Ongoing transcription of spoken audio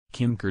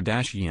Kim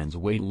Kardashian's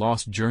weight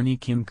loss journey.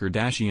 Kim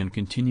Kardashian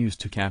continues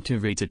to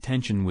captivate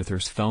attention with her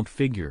svelte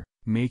figure,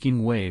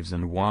 making waves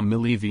and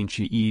Wamili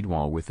Vinci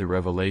Edwall with the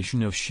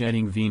revelation of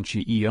shedding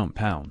Vinci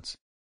pounds.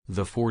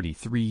 The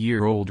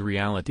 43-year-old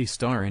reality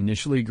star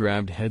initially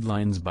grabbed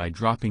headlines by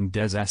dropping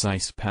des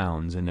 6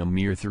 pounds in a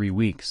mere 3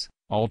 weeks,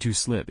 all to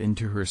slip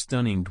into her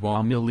stunning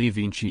Wamili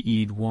Vinci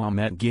Edwall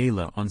Met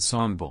Gala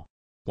ensemble.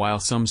 While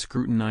some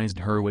scrutinized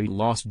her weight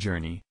loss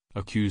journey,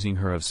 accusing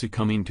her of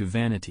succumbing to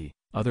vanity,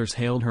 others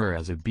hailed her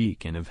as a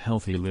beacon of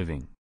healthy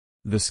living.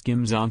 The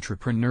Skims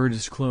entrepreneur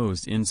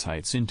disclosed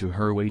insights into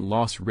her weight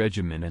loss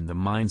regimen and the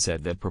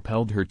mindset that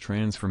propelled her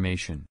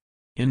transformation.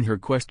 In her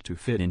quest to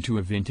fit into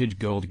a vintage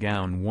gold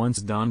gown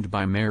once donned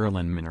by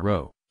Marilyn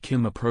Monroe,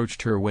 Kim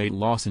approached her weight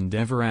loss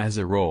endeavor as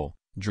a role,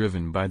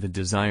 driven by the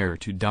desire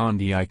to don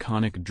the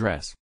iconic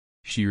dress.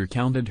 She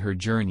recounted her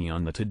journey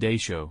on the Today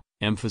Show,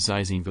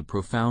 emphasizing the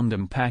profound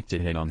impact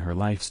it had on her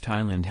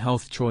lifestyle and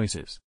health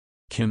choices.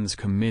 Kim's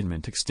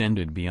commitment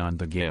extended beyond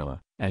the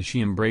gala, as she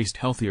embraced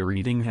healthier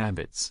eating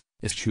habits,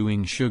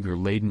 eschewing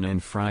sugar-laden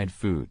and fried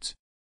foods.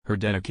 Her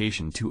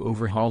dedication to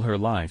overhaul her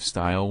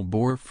lifestyle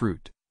bore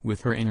fruit,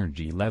 with her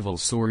energy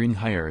levels soaring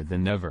higher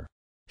than ever.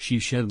 She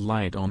shed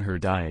light on her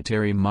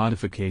dietary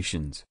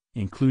modifications,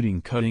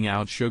 including cutting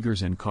out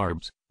sugars and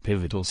carbs,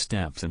 pivotal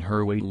steps in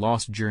her weight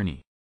loss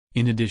journey.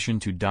 In addition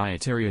to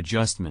dietary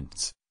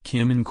adjustments,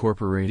 Kim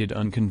incorporated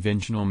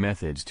unconventional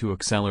methods to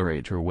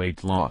accelerate her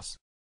weight loss.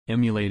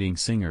 Emulating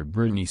singer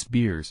Britney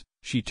Spears,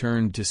 she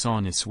turned to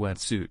sauna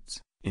sweatsuits,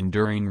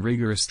 enduring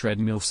rigorous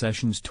treadmill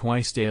sessions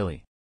twice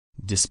daily.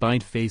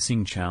 Despite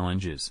facing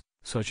challenges,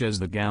 such as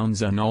the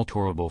gown's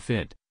unalterable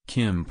fit,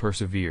 Kim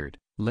persevered,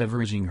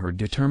 leveraging her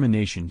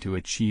determination to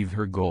achieve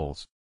her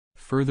goals.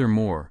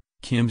 Furthermore,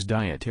 Kim's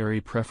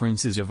dietary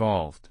preferences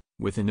evolved,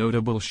 with a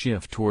notable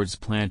shift towards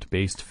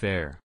plant-based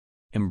fare.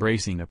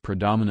 Embracing a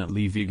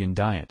predominantly vegan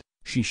diet,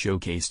 she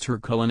showcased her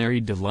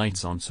culinary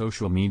delights on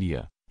social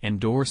media,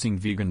 endorsing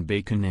vegan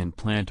bacon and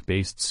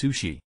plant-based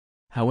sushi.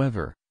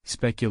 However,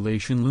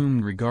 speculation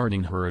loomed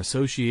regarding her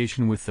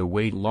association with the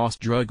weight loss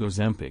drug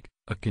Ozempic,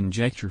 a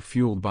conjecture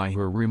fueled by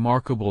her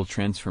remarkable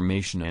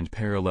transformation and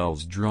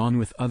parallels drawn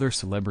with other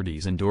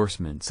celebrities'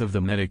 endorsements of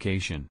the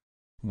medication.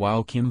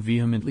 While Kim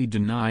vehemently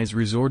denies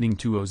resorting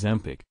to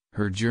Ozempic,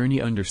 her journey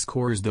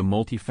underscores the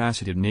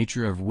multifaceted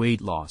nature of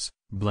weight loss,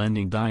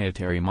 blending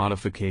dietary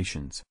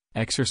modifications,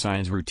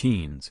 exercise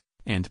routines,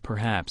 and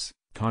perhaps,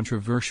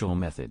 controversial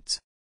methods.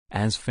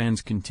 As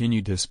fans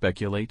continue to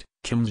speculate,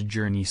 Kim's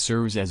journey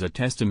serves as a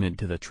testament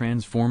to the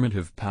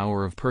transformative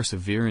power of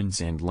perseverance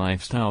and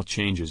lifestyle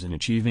changes in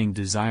achieving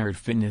desired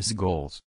fitness goals.